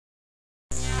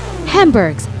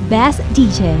Hamburg's best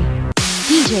DJ.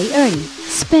 DJ Ernie,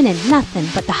 spinning nothing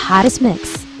but the hottest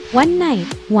mix. One night,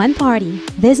 one party.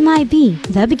 This might be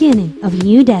the beginning of a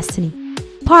new destiny.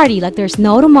 Party like there's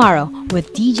no tomorrow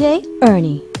with DJ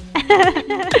Ernie.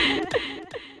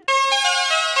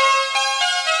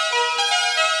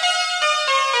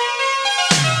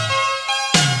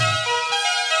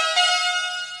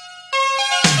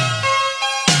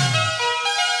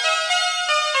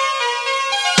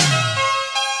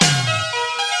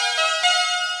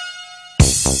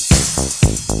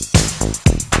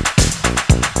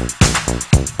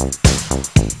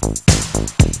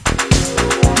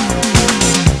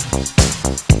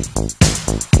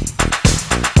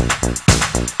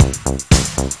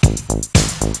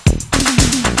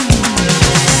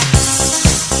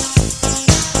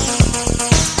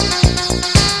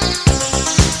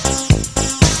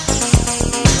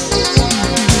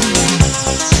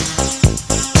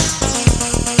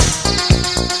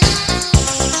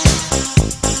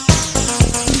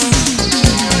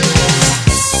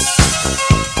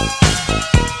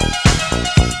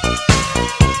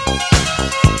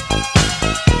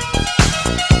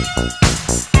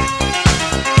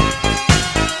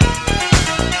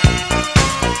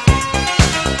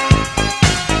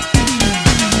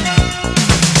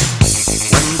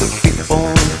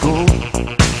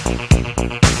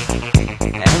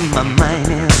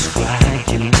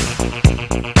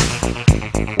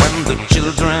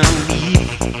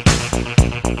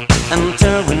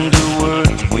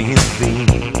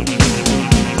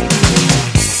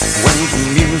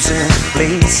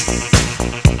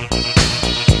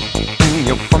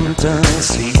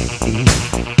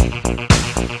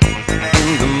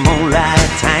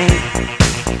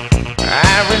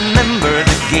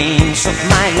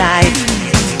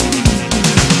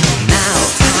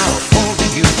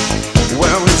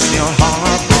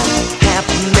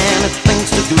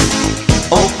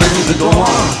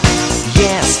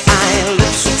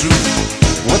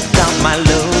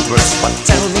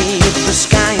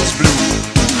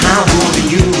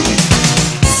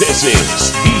 This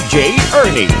is DJ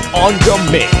Ernie on the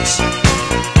mix.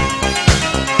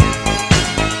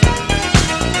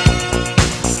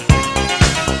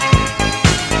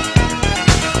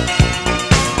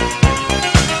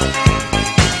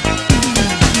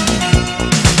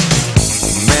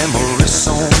 Memories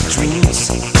on dreams,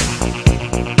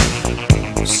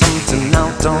 something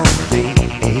out on date.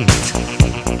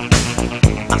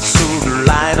 I saw the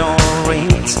light on rain,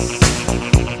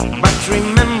 but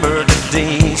remember the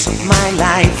days of my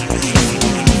life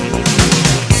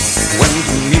when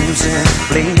the music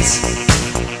plays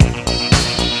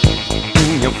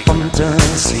in your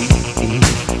fantasy.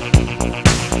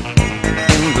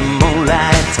 In the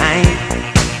moonlight time,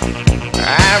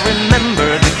 I remember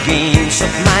the games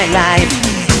of my life.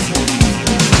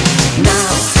 Now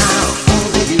how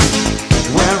old are you?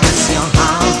 Where is your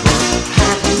heart?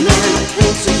 Have many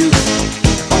things to do.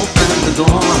 Open the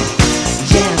door.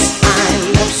 Yes, I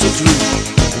love so true.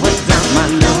 Without my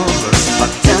lovers,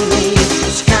 but tell me if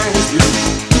the sky is blue.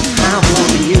 How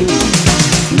old are you?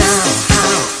 Now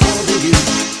how old are you?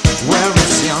 Where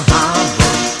is your heart?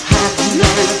 Have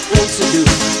many things to do.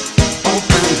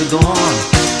 Open the door.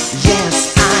 Yes,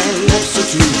 I love so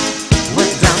true.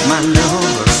 Without my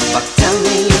lovers, but tell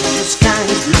me if the sky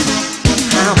is blue.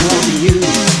 How old are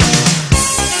you?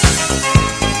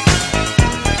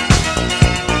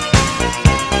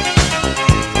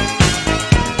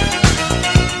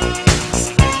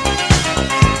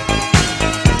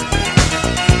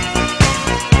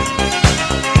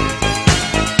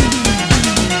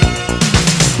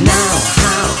 Now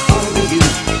how old are you?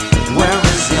 Where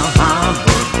is your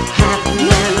harbor? Have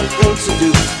many things to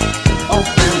do.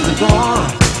 Open the door.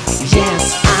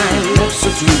 Yes, I love so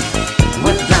true.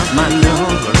 Without my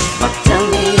lovers, but tell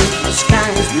me if the sky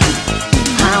is blue.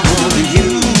 How old are you?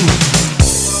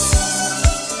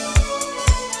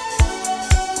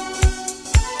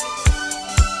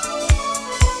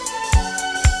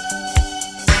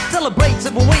 Celebrate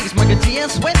several ways, my good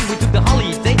years when we took the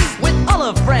holiday with all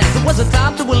our friends. It was a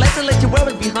time to relax and let you wear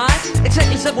it behind.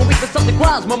 Exactly 7 weeks, but something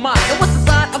crossed my mind. It was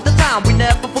the sign of the time we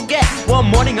never forget. One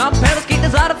morning our parents kicked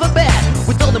us out of our bed.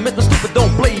 We told them it was stupid,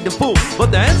 don't play the fool. But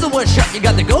the answer was shut, you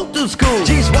got to go to school.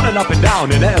 G's running up and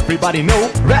down and everybody know.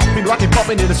 Rapping, rocking,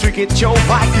 popping in the street kid show.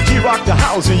 By.Dj rock the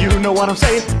house and you know what I'm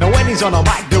saying. Now when he's on a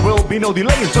mic there will be no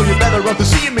delay, so you better run to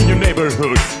see him in your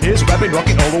neighborhood. He's rapping,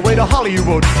 rocking all the way to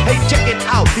Hollywood. Hey, check it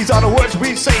out, these are the words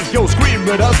we say. Yo, scream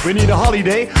with us, we need a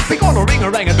holiday. We gonna ring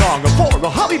a rang a dong for a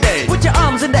holiday. Put your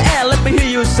arms in the air, let me hear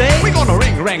you say. We gonna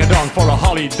ring rang a dong for a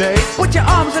holiday. Put your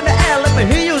arms in the air, let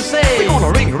me hear you say. We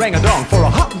gonna ring rang a dong for a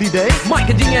holiday.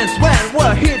 By.Dj and Sven,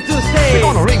 we're here to stay. We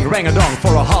gonna ring rang a dong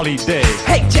for a holiday.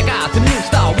 Hey, check out the new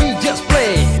style we just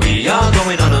played. We are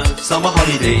going on a summer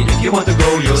holiday. If you want to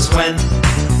go, you'll swim.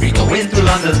 We go into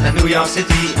London and New York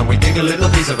City, and we take a little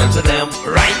piece of Amsterdam,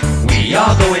 right? We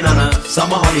are going on a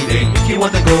summer holiday. If you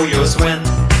want to go, you'll swim.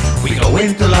 We go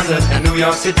into London and New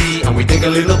York City, and we take a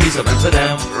little piece of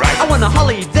Amsterdam, right? I want a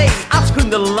holiday, I've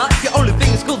screamed a lot. The only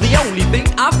thing is cool, the only thing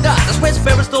I've got. That's where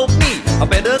Sparrows told me I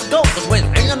better go, cause when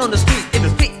hanging on the street, in the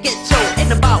street get show.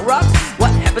 Ain't about rocks,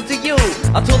 what happened to you?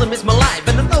 I told them it's my life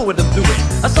and I know what I'm doing.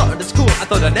 I started at school, I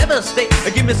thought I'd never stay.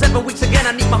 Give me 7 weeks again,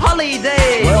 I need my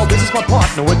holiday. Well, this is my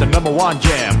partner with the #1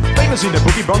 jam. Famous in the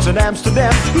boogie Bronx and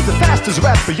Amsterdam. He's the fastest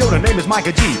rapper, yo, the name is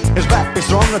Micah G. His rap is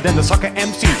stronger than the soccer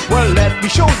MC. Well, let me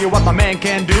show you what my man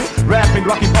can do. Rapping,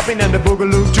 rocking, popping, and the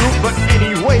boogaloo too. But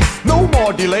anyway, no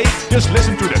more delay. Just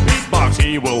listen to the beatbox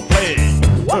he will play.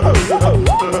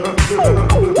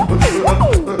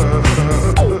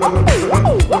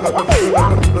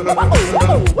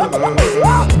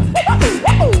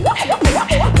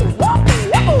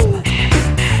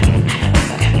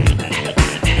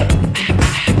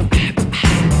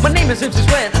 My name is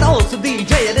Sven and also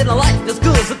DJ. I didn't like the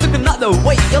school, so took another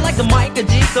way. You like the Micah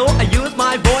G, so I used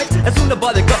my voice. As soon as the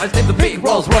bodyguards named the big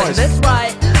Rolls Royce. That's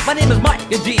right, my name is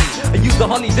Micah G. I used the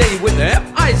holiday with the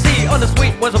F-I-C. On the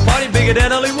street was a party bigger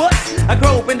than Hollywood. I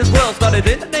grew up in this world, started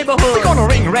in the neighborhood. We gonna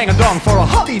ring rang a dong for a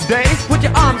holiday. Put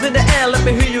your arms in the air, let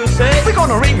me hear you say. We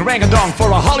gonna ring rang a dong for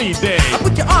a holiday. I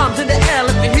put your arms in the air,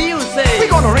 let me hear you say. We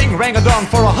gonna ring rang a dong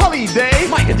for a holiday.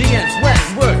 By.Dj and Sven,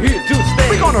 we're here to stay.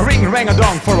 We gonna ring rang a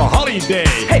dong for a holiday.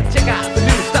 Hey, check out the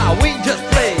new style we just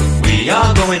played. We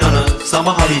are going on a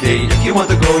summer holiday. If you want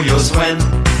to go, you'll swim.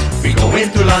 We go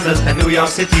into London and New York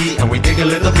City, and we take a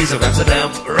little piece of Amsterdam,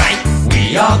 right?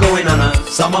 We are going on a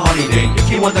summer holiday. If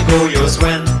you want to go, you'll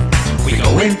swim. We go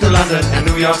into London and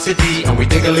New York City, and we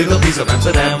take a little piece of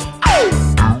Amsterdam.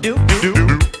 Do, do,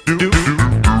 do, do, do,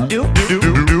 do, do,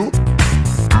 do, do.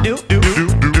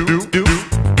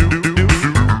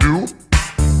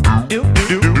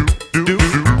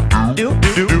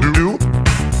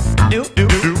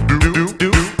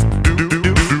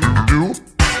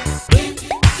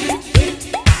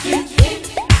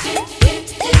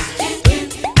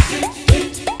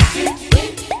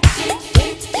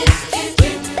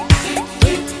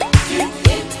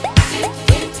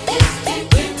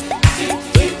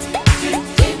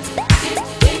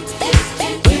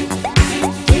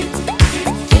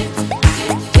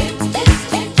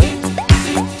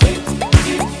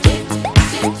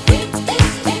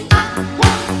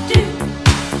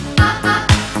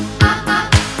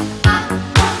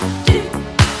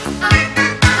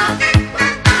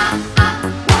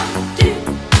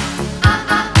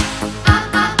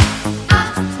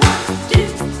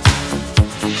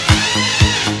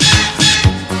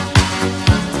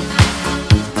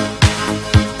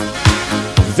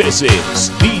 This is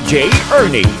DJ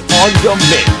Ernie on the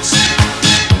mix.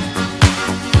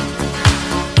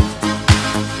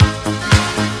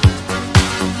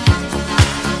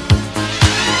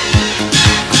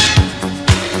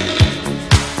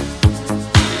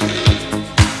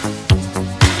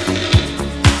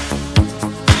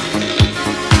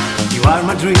 You are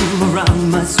my dream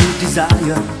around my sweet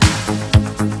desire.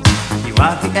 You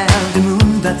are the air, the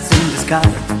moon that's in the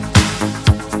sky.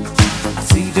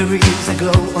 There is a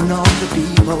glow on all the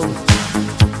people.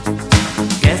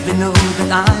 Guess they know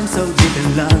that I'm so deep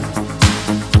in love.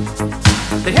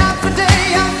 The happy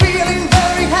day, I'm feeling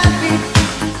very happy.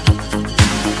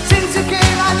 Since you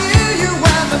came, I knew you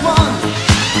were the one.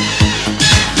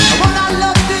 I want our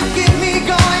love to keep me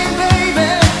going,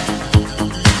 baby.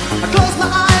 I close my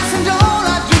eyes and all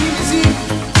I dream is you.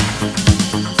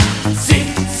 Sing,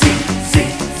 sing,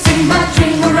 sing, sing my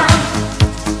dream around.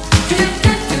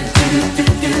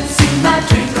 Sing my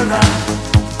dream around.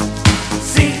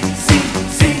 Sing, sing,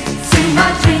 sing, sing my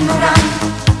dream around.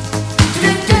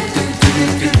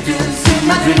 Sing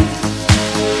my dream.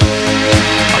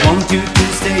 I want you to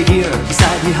stay here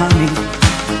beside me, honey.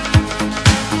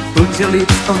 Put your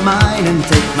lips on mine and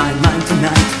take my mind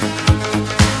tonight.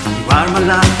 You are my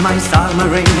light, my star, my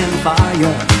rain and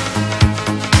fire.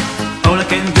 All I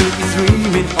can do is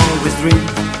dream it, always dream.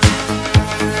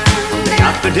 The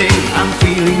Yesterday I'm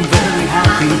feeling very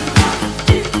happy.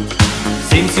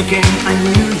 Since you came I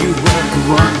knew you were the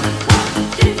one.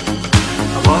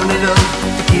 I wanted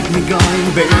love to keep me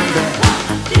going, baby.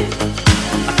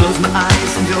 I close my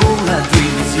eyes and all I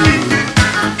dream is you.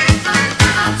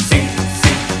 Sing,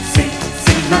 sing, sing,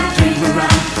 sing my dream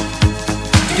around.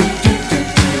 Do, do, do,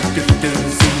 do, do, do,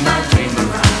 sing my dream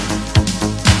around.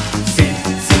 Sing,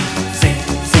 sing, sing,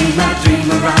 sing my dream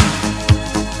around.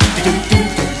 Do, do,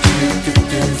 do, do, do,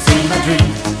 do, sing my dream.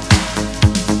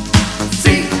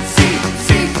 Sing, sing,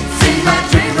 sing, sing my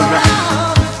dream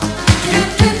around. Do,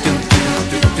 do, do, do,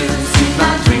 do, do, sing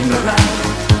my dream around.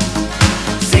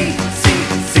 Sing, sing,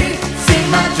 sing, sing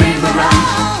my dream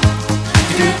around.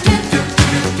 Do, do, do,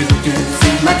 do, do, do,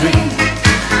 sing my dream.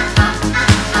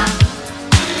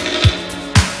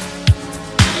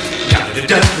 Da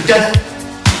da da da.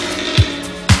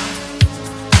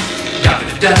 Da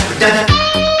da da da.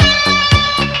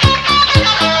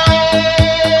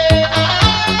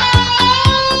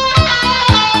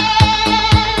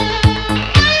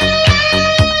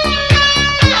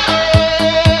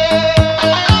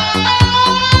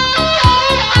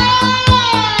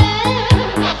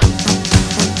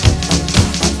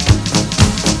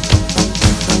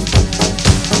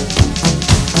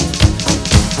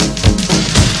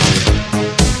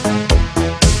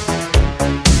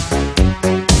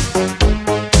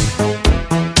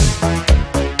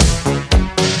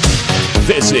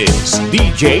 This is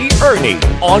DJ Ernie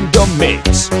on the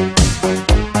mix.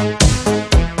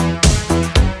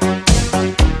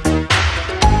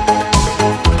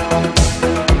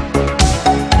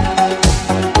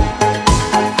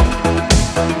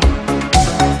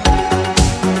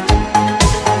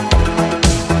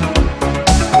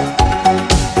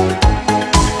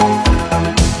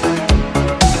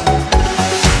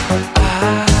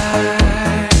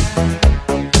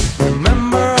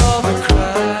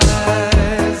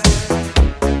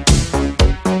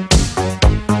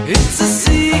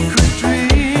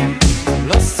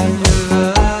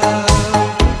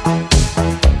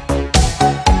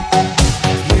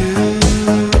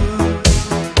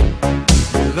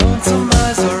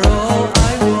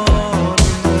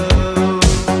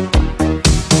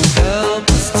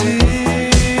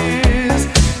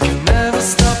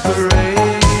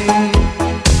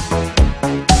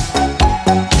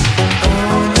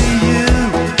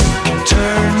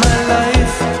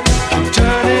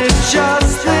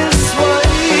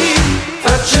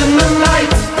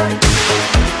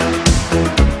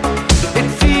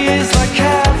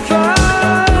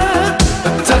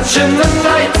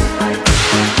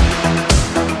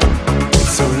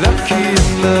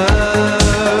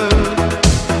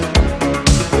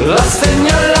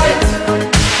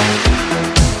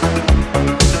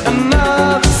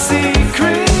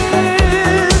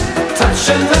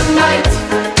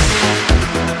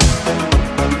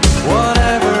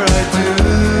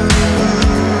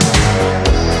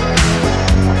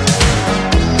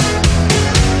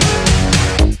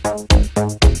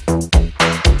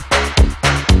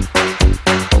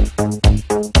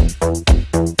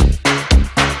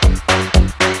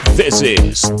 This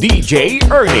is DJ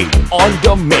Ernie on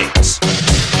the mix.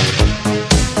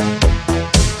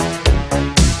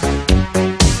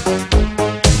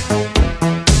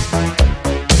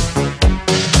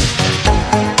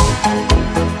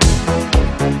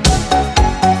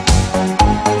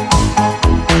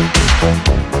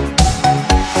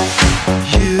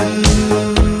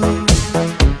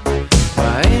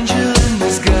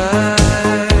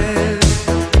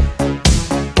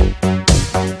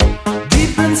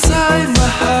 Inside my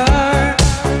heart,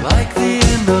 like the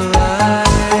end of life.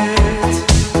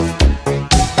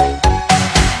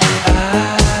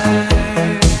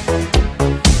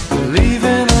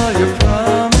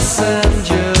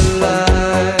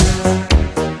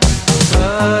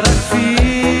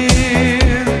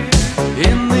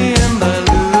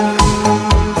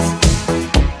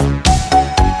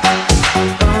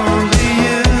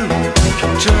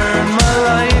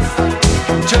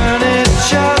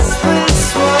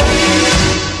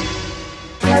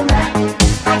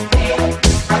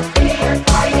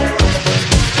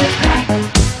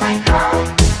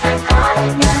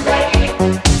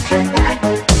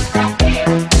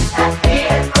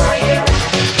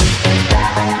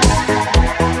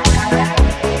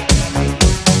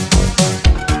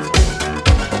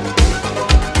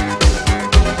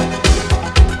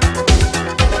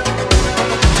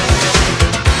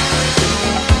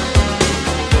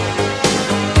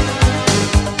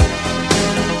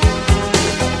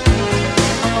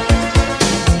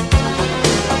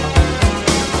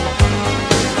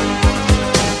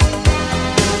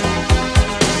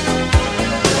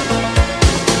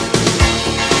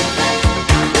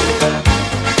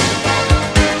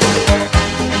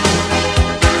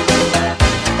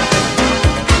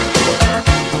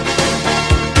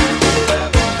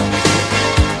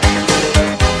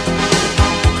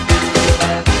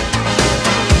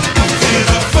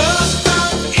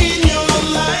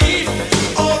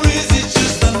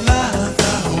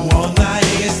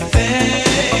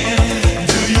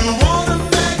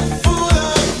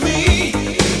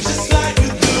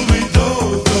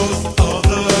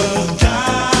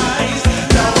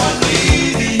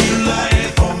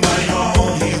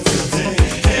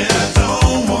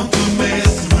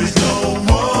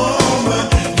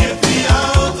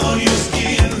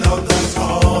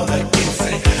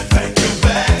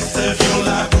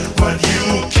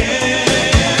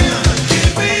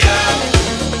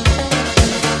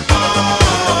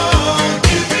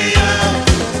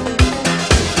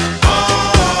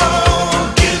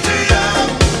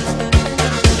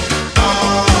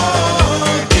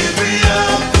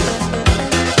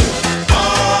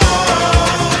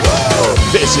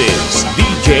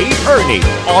 Ernie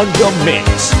on the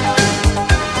mix.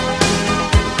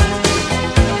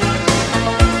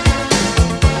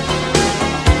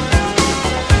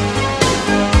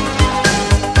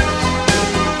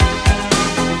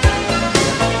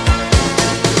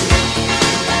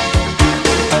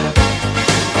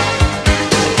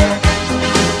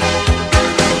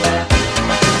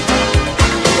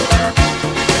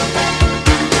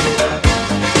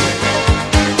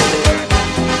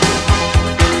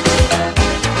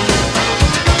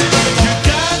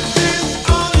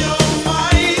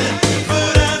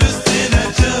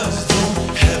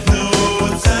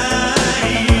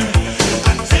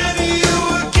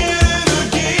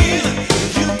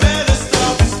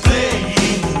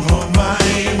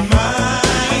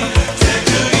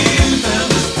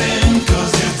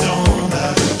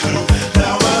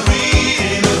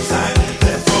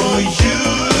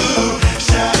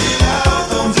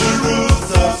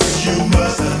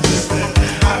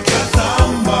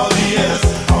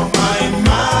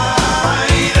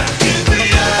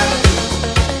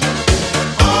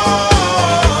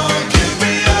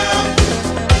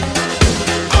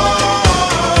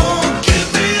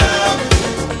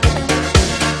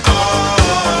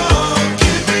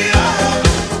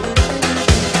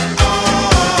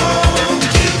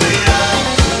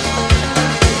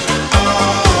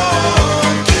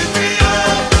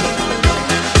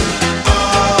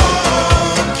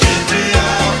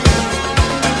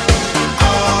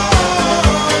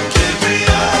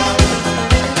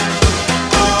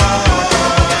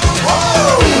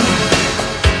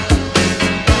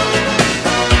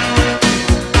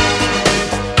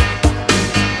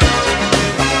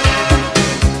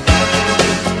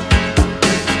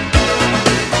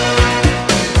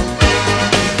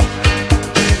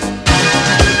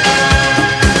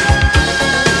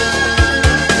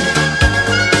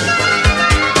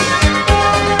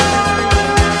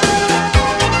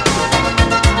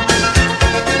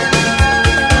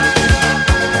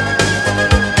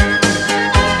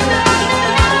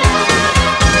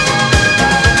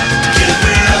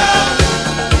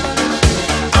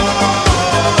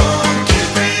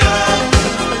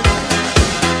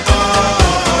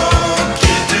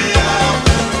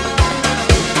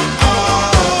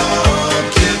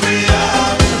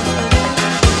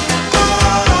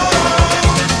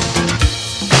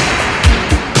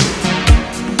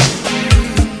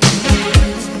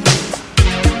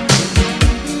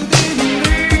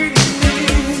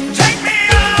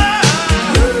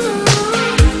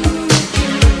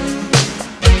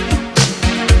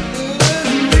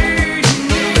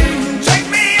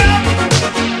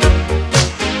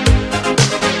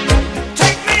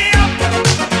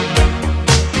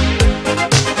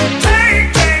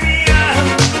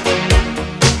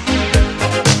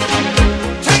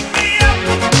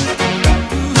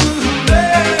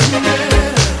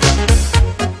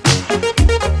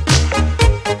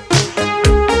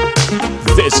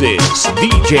 This is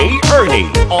DJ Ernie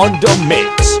on the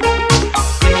mix.